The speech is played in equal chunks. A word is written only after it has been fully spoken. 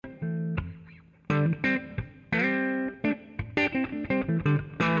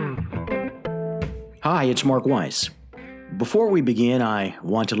Hi, it's Mark Weiss. Before we begin, I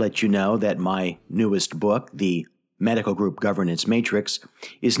want to let you know that my newest book, The Medical Group Governance Matrix,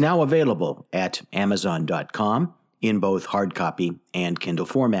 is now available at Amazon.com in both hard copy and Kindle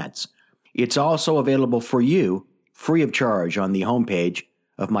formats. It's also available for you free of charge on the homepage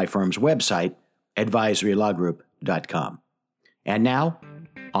of my firm's website, advisorylawgroup.com. And now,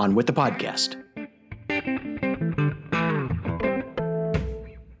 on with the podcast.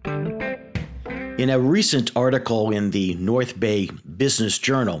 In a recent article in the North Bay Business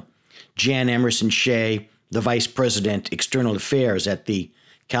Journal, Jan Emerson Shea, the Vice President, External Affairs at the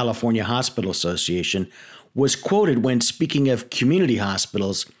California Hospital Association, was quoted when speaking of community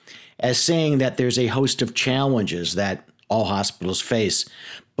hospitals as saying that there's a host of challenges that all hospitals face,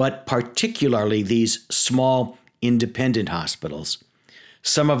 but particularly these small, independent hospitals.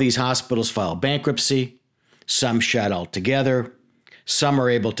 Some of these hospitals file bankruptcy, some shut altogether, some are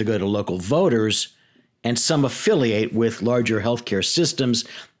able to go to local voters, and some affiliate with larger healthcare systems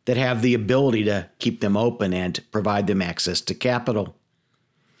that have the ability to keep them open and provide them access to capital.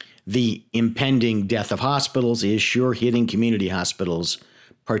 The impending death of hospitals is sure hitting community hospitals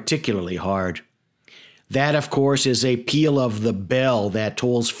particularly hard. That, of course, is a peal of the bell that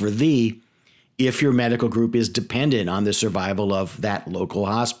tolls for thee if your medical group is dependent on the survival of that local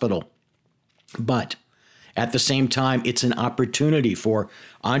hospital. But at the same time, it's an opportunity for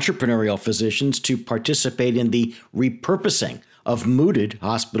entrepreneurial physicians to participate in the repurposing of mooted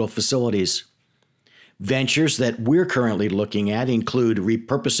hospital facilities. Ventures that we're currently looking at include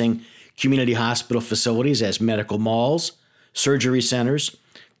repurposing community hospital facilities as medical malls, surgery centers,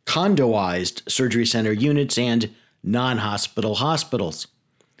 condoized surgery center units, and non-hospital hospitals.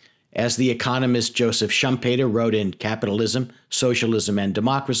 As the economist Joseph Schumpeter wrote in Capitalism, Socialism, and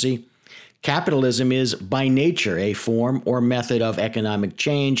Democracy, capitalism is by nature a form or method of economic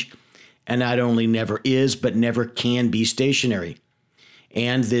change, and not only never is, but never can be stationary.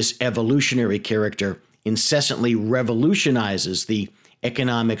 And this evolutionary character incessantly revolutionizes the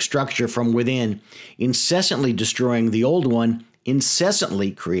economic structure from within, incessantly destroying the old one,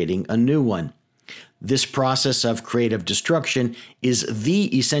 incessantly creating a new one. This process of creative destruction is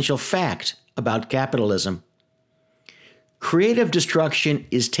the essential fact about capitalism. Creative destruction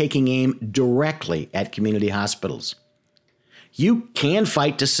is taking aim directly at community hospitals. You can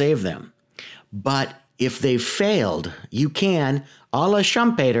fight to save them, but if they've failed, you can, a la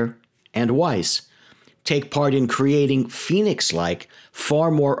Schumpeter and Weiss, take part in creating Phoenix-like,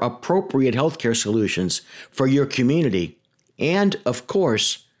 far more appropriate healthcare solutions for your community and, of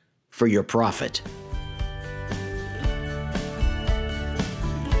course, for your profit.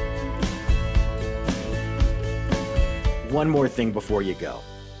 One more thing before you go.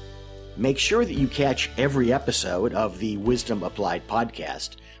 Make sure that you catch every episode of the Wisdom Applied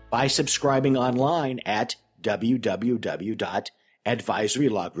podcast by subscribing online at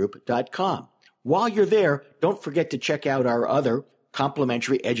www.advisorylawgroup.com. While you're there, don't forget to check out our other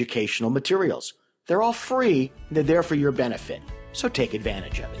complimentary educational materials. They're all free, and they're there for your benefit, so take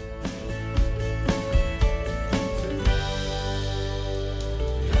advantage of it.